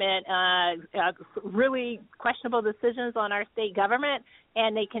mismanagement, really questionable decisions on our state government,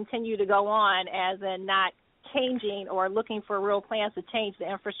 and they continue to go on as in not changing or looking for real plans to change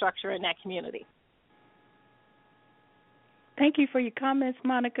the infrastructure in that community. Thank you for your comments,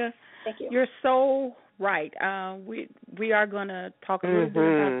 Monica. Thank you. You're so right. We are going to talk a little bit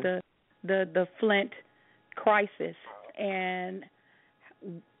about the Flint crisis and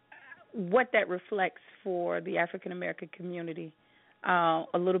what that reflects for the African American community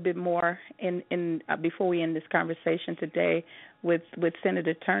a little bit more in before we end this conversation today with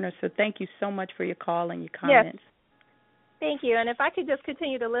Senator Turner. So thank you so much for your call and your comments. Yes. Thank you. And if I could just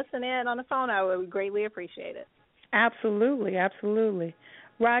continue to listen in on the phone, I would greatly appreciate it. Absolutely.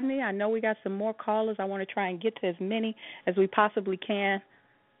 Rodney, I know we got some more callers. I want to try and get to as many as we possibly can.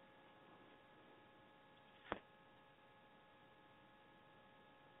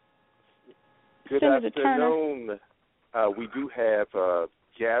 Good Senator afternoon. We do have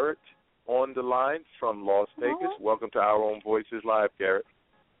Garrett on the line from Las Vegas. Welcome to Our Own Voices Live, Garrett.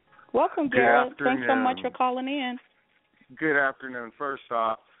 Welcome, Garrett. Thanks so much for calling in. Good afternoon. First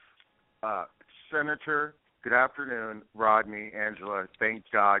off, Senator, good afternoon, Rodney, Angela. Thank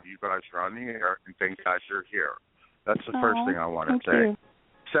God you guys are on the air, and thank God you're here. That's the first thing I want to say.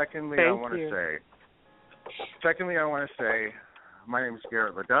 Secondly, I want to say, my name is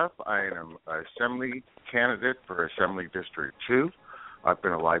Garrett LaDuff. I am an Assembly candidate for Assembly District 2. I've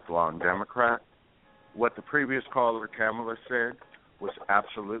been a lifelong Democrat. What the previous caller, Kamala, said was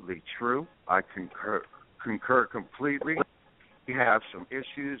absolutely true. I concur completely. We have some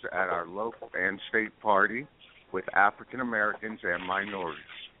issues at our local and state party with African Americans and minorities.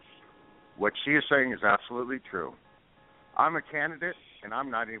 What she is saying is absolutely true. I'm a candidate, and I'm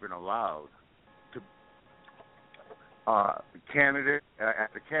not even allowed to candidate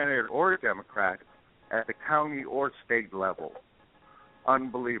or a Democrat at the county or state level.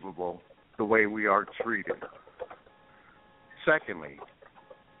 Unbelievable the way we are treated. Secondly,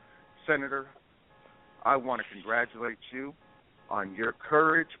 Senator, I want to congratulate you on your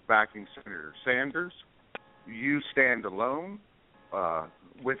courage backing Senator Sanders. You stand alone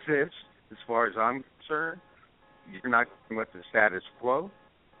with this, as far as I'm concerned. You're not going with the status quo.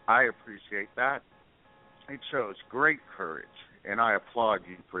 I appreciate that. It shows great courage, and I applaud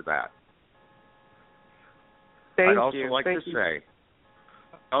you for that. I'd also like to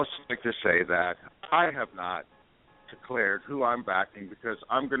say that I have not declared who I'm backing because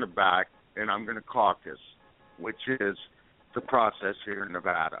I'm going to back and I'm going to caucus, which is the process here in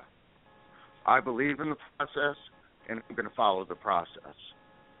Nevada. I believe in the process, and I'm going to follow the process.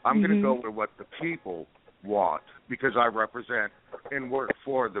 I'm going to go with what the people want because I represent and work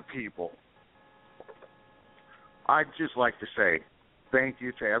for the people. I'd just like to say thank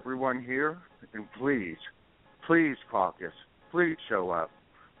you to everyone here, and please caucus, please show up.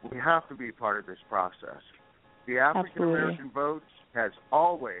 We have to be part of this process. The African American vote has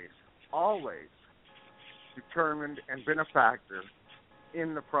always determined and been a factor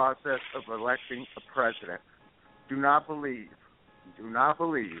in the process of electing a president. Do not believe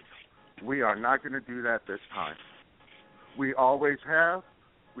we are not going to do that this time. We always have,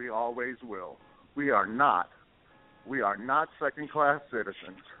 we always will. We are not second-class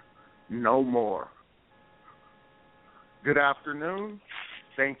citizens. No more. Good afternoon.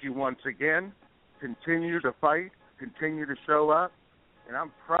 Thank you once again. Continue to fight. Continue to show up. And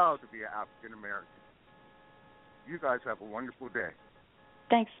I'm proud to be an African American. You guys have a wonderful day.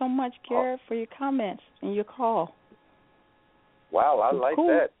 Thanks so much, Garrett, for your comments and your call. Wow, I like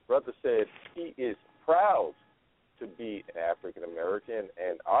that. Brother said he is proud to be an African American,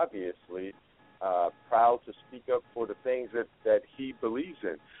 and obviously proud to speak up for the things that he believes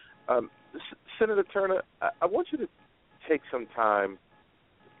in. Senator Turner, I want you to take some time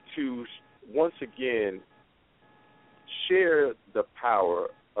to once again share the power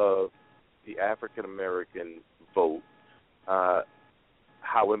of the African American vote,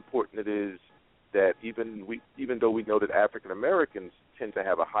 how important it is that even though we know that African Americans tend to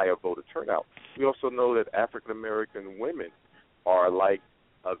have a higher voter turnout, we also know that African American women are like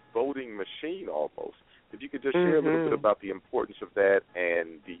a voting machine almost. If you could just share a little bit about the importance of that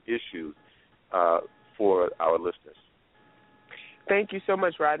and the issues for our listeners. Thank you so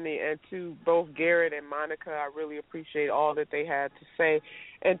much, Rodney, and to both Garrett and Monica, I really appreciate all that they had to say.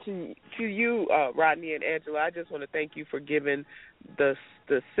 And to you, Rodney and Angela, I just want to thank you for giving the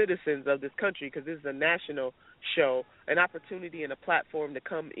citizens of this country, because this is a national show, an opportunity and a platform to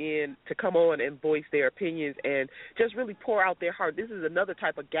come on and voice their opinions and just really pour out their heart. This is another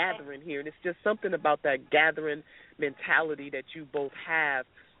type of gathering here, and it's just something about that gathering mentality that you both have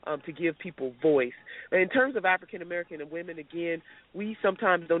to give people voice. And in terms of African American and women, again, we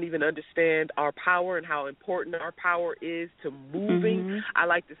sometimes don't even understand our power and how important our power is to moving. I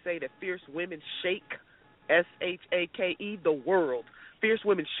like to say that fierce women shake, S-H-A-K-E, the world. Fierce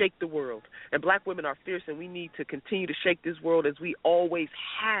women shake the world, and black women are fierce, and we need to continue to shake this world as we always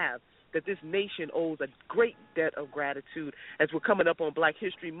have, that this nation owes a great debt of gratitude. As we're coming up on Black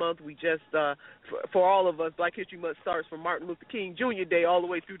History Month, we just, for all of us, Black History Month starts from Martin Luther King Jr. Day all the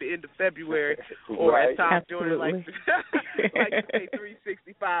way through the end of February, or as Tom Jordan likes to say,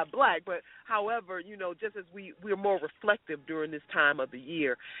 365 Black. But however, just as we're more reflective during this time of the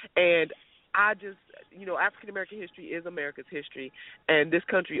year, and I just, African American history is America's history, and this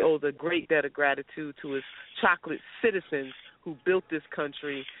country owes a great debt of gratitude to its chocolate citizens who built this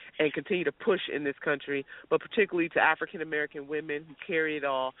country and continue to push in this country, but particularly to African American women who carry it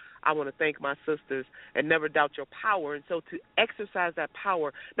all. I want to thank my sisters and never doubt your power. And so to exercise that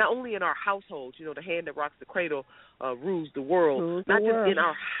power, not only in our households, the hand that rocks the cradle rules the world, just in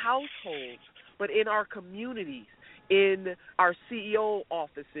our households, but in our communities, in our CEO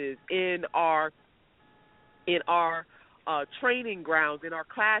offices, in our training grounds, in our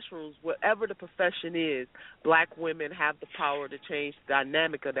classrooms, whatever the profession is, black women have the power to change the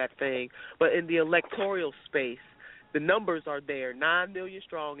dynamic of that thing. But in the electoral space, the numbers are there, 9 million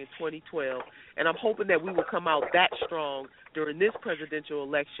strong in 2012, and I'm hoping that we will come out that strong during this presidential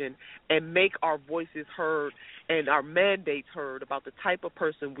election and make our voices heard and our mandates heard about the type of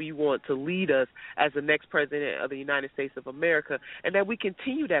person we want to lead us as the next president of the United States of America, and that we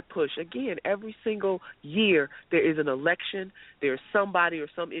continue that push. Again, every single year there is an election, there's somebody or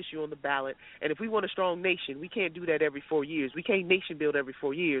some issue on the ballot, and if we want a strong nation, we can't do that every 4 years. We can't nation build every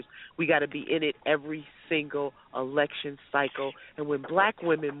 4 years. We got to be in it every single election cycle, and when black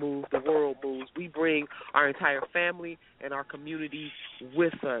women move, the world moves. We bring our entire family and our communities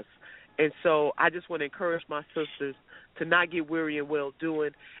with us. And so I just want to encourage my sisters to not get weary in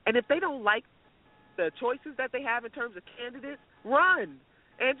well-doing. And if they don't like the choices that they have in terms of candidates, run.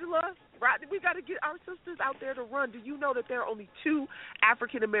 Angela, Rodney, we got to get our sisters out there to run. Do you know that there are only 2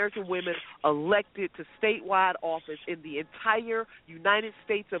 African-American women elected to statewide office in the entire United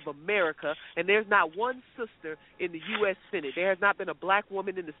States of America, and there's not one sister in the U.S. Senate? There has not been a black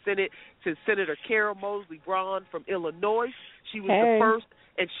woman in the Senate since Senator Carol Moseley Braun from Illinois. She was the first,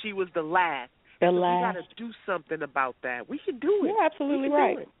 and she was the last. We got to do something about that. We can do it. You're absolutely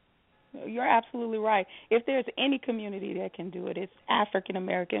right. You're absolutely right. If there's any community that can do it, it's African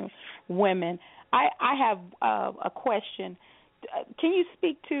American women. I have a question. Can you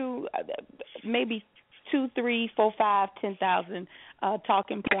speak to maybe 2, 3, 4, 5, 10,000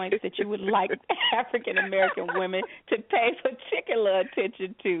 talking points that you would like African American women to pay particular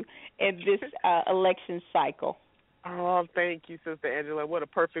attention to in this election cycle? Oh, thank you, Sister Angela. What a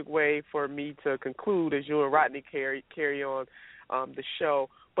perfect way for me to conclude as you and Rodney carry on the show.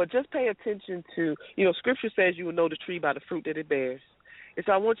 But just pay attention to, Scripture says you will know the tree by the fruit that it bears. And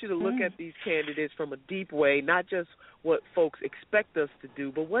so I want you to look at these candidates from a deep way, not just what folks expect us to do,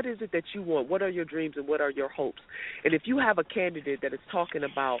 but what is it that you want? What are your dreams and what are your hopes? And if you have a candidate that is talking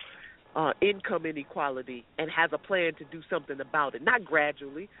about income inequality and has a plan to do something about it, not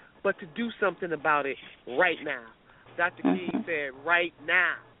gradually, but to do something about it right now. Dr. King said right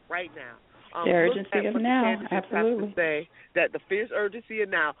now. The urgency of now, absolutely. Have to say that the fierce urgency of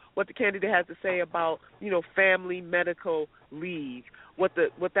now, what the candidate has to say about, family medical leave, what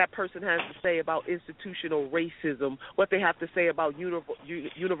that person has to say about institutional racism, what they have to say about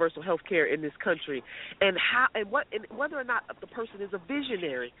universal health care in this country, and whether or not the person is a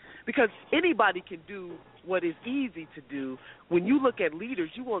visionary. Because anybody can do what is easy to do. When you look at leaders,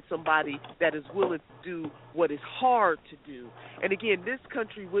 you want somebody that is willing to do what is hard to do. And again, this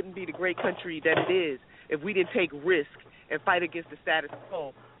country wouldn't be the great country that it is if we didn't take risk and fight against the status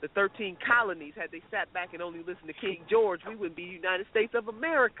quo. The 13 colonies, had they sat back and only listened to King George, we wouldn't be the United States of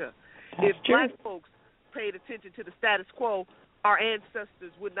America. If black folks paid attention to the status quo, our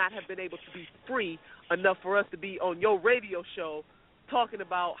ancestors would not have been able to be free enough for us to be on your radio show talking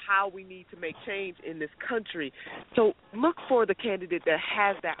about how we need to make change in this country. So look for the candidate that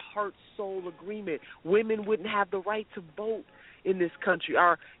has that heart-soul agreement. Women wouldn't have the right to vote in this country.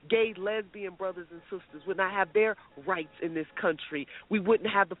 Our gay, lesbian brothers and sisters would not have their rights in this country. We wouldn't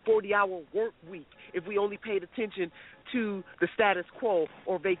have the 40-hour work week if we only paid attention to the status quo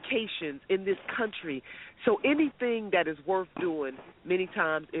or vacations in this country. So anything that is worth doing, many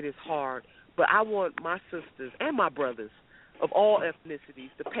times it is hard. But I want my sisters and my brothers of all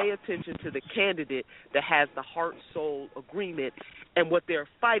ethnicities to pay attention to the candidate that has the heart-soul agreement, and what they're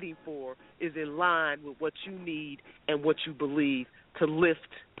fighting for is in line with what you need and what you believe to lift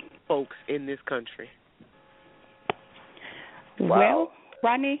folks in this country. Wow. Well,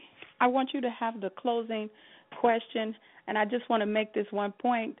 Rodney, I want you to have the closing question, and I just want to make this one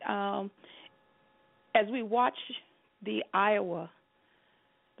point. As we watch the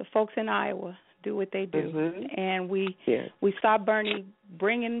folks in Iowa do what they do, and we saw Bernie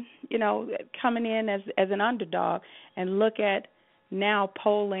coming in as an underdog, and look at now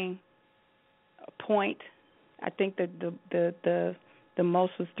polling point. I think the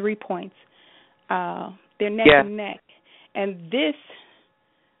most was 3 points. They're neck and neck, and this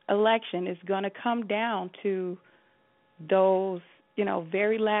election is going to come down to those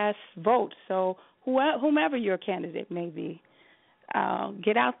very last votes. So whomever your candidate may be,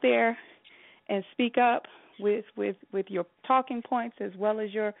 get out there and speak up with your talking points as well as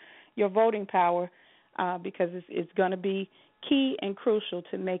your voting power, because it's going to be key and crucial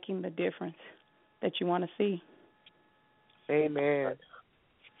to making the difference that you want to see. Amen.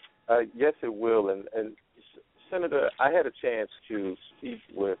 Yes, it will. And Senator, I had a chance to speak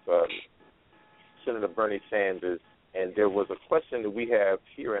with Senator Bernie Sanders, and there was a question that we have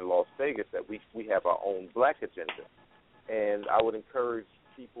here in Las Vegas that we have our own black agenda. And I would encourage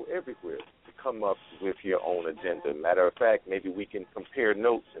people everywhere to come up with your own agenda. Matter of fact, maybe we can compare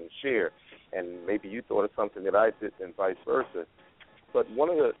notes and share, and maybe you thought of something that I did and vice versa. But one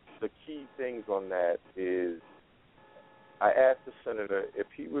of the key things on that is I asked the senator if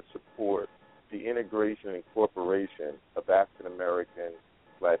he would support the integration and incorporation of African-American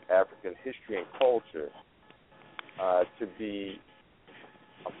 / African history and culture to be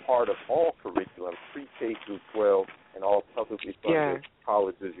a part of all curriculum, pre-K through 12, and all publicly funded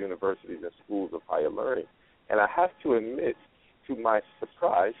colleges, universities, and schools of higher learning. And I have to admit, to my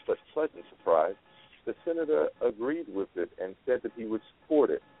surprise, but pleasant surprise, the senator agreed with it and said that he would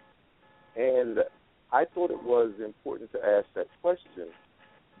support it. And I thought it was important to ask that question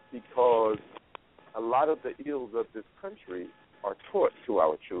because a lot of the ills of this country are taught to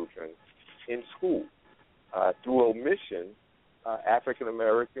our children in school. Through omission, African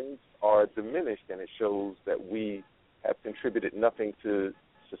Americans are diminished, and it shows that we have contributed nothing to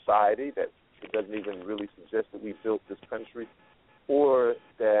society, that it doesn't even really suggest that we built this country, or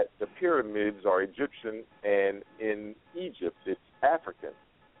that the pyramids are Egyptian and in Egypt it's African.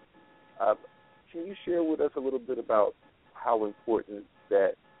 Can you share with us a little bit about how important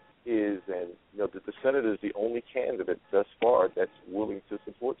that is, and that the senator is the only candidate thus far that's willing to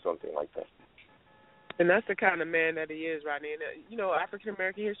support something like that? And that's the kind of man that he is, Rodney. And,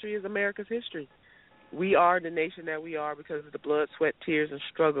 African-American history is America's history. We are the nation that we are because of the blood, sweat, tears, and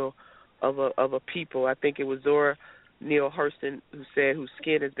struggle of a people. I think it was Zora Neale Hurston who said, whose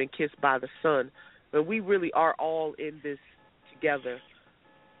skin has been kissed by the sun. But we really are all in this together.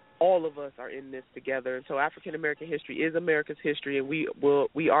 All of us are in this together. And so African-American history is America's history, and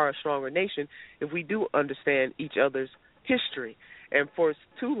we are a stronger nation if we do understand each other's history. And for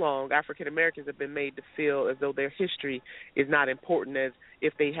too long, African-Americans have been made to feel as though their history is not important, as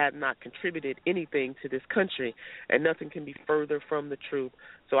if they have not contributed anything to this country. And nothing can be further from the truth.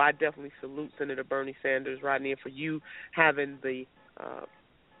 So I definitely salute Senator Bernie Sanders, Rodney, and for you having the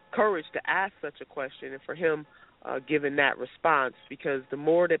courage to ask such a question, and for him giving that response, because the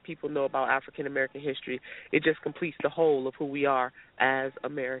more that people know about African-American history, it just completes the whole of who we are as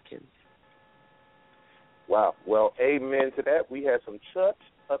Americans. Wow. Well, amen to that. We had some chucks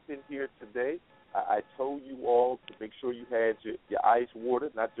up in here today. I told you all to make sure you had your ice water,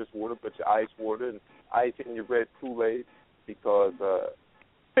 not just water, but your ice water and ice in your red Kool-Aid, because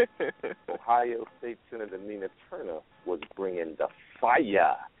Ohio State Senator Nina Turner was bringing the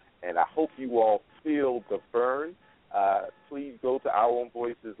fire. And I hope you all feel the burn. Please go to Our Own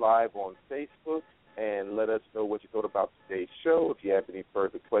Voices Live on Facebook and let us know what you thought about today's show. If you have any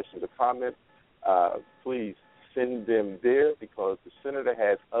further questions or comments, please send them there, because the senator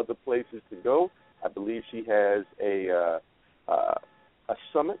has other places to go. I believe she has a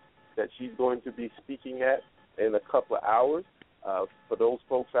summit that she's going to be speaking at in a couple of hours. For those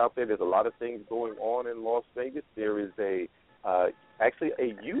folks out there, there's a lot of things going on in Las Vegas. There is actually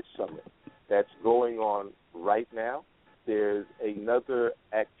a youth summit that's going on right now. There's another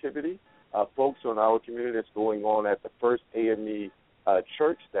activity, folks on our community, that's going on at the First AME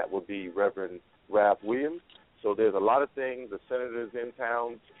Church. That will be Reverend Ralph Williams. So there's a lot of things. The senator's in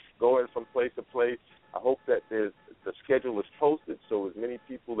town, going from place to place. I hope that the schedule is posted so as many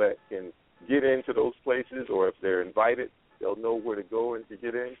people that can get into those places, or if they're invited, they'll know where to go and to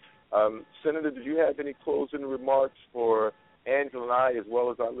get in. Senator, did you have any closing remarks for Angela and I, as well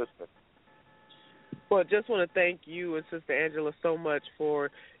as our listeners? Well, just want to thank you and Sister Angela so much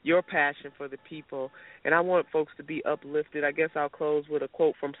for your passion for the people. And I want folks to be uplifted. I guess I'll close with a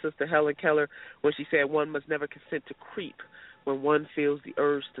quote from Sister Helen Keller when she said, "One must never consent to creep when one feels the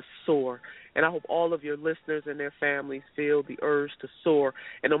urge to soar." And I hope all of your listeners and their families feel the urge to soar.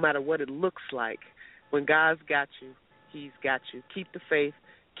 And no matter what it looks like, when God's got you, He's got you. Keep the faith,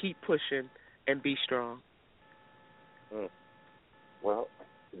 keep pushing, and be strong. Well,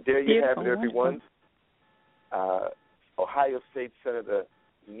 there you have it, everyone. Ohio State Senator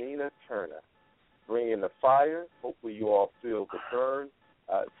Nina Turner bringing the fire. Hopefully you all feel the burn.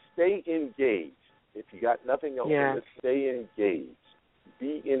 Stay engaged. If you got nothing else, stay engaged.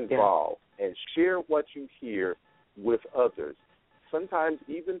 Be involved and share what you hear with others. Sometimes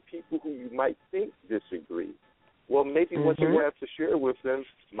even people who you might think disagree. Well, maybe what you have to share with them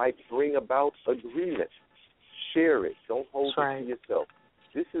might bring about agreement. Share it. Don't hold it to yourself.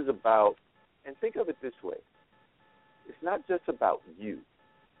 This is about, and think of it this way, it's not just about you.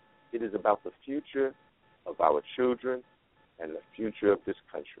 It is about the future of our children and the future of this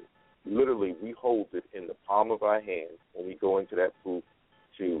country. Literally, we hold it in the palm of our hands when we go into that booth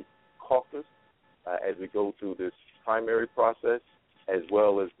to caucus, as we go through this primary process, as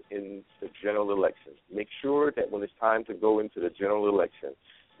well as in the general election. Make sure that when it's time to go into the general election,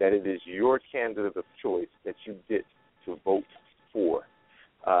 that it is your candidate of choice that you get to vote for.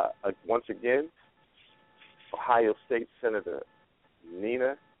 Once again, Ohio State Senator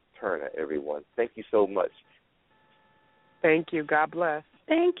Nina Turner, everyone. Thank you so much. Thank you. God bless.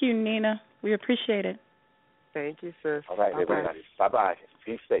 Thank you, Nina. We appreciate it. Thank you, sis. All right, Bye-bye. everybody. Bye-bye.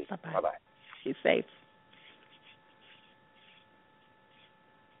 Be safe. Bye-bye. Bye-bye. Be safe.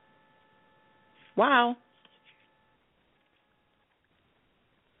 Wow.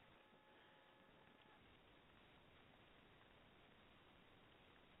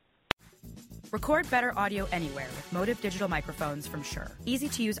 Record better audio anywhere with Motive digital microphones from Shure.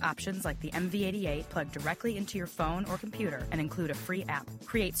 Easy-to-use options like the MV88 plug directly into your phone or computer and include a free app.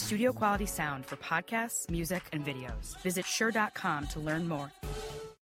 Create studio-quality sound for podcasts, music, and videos. Visit Shure.com to learn more.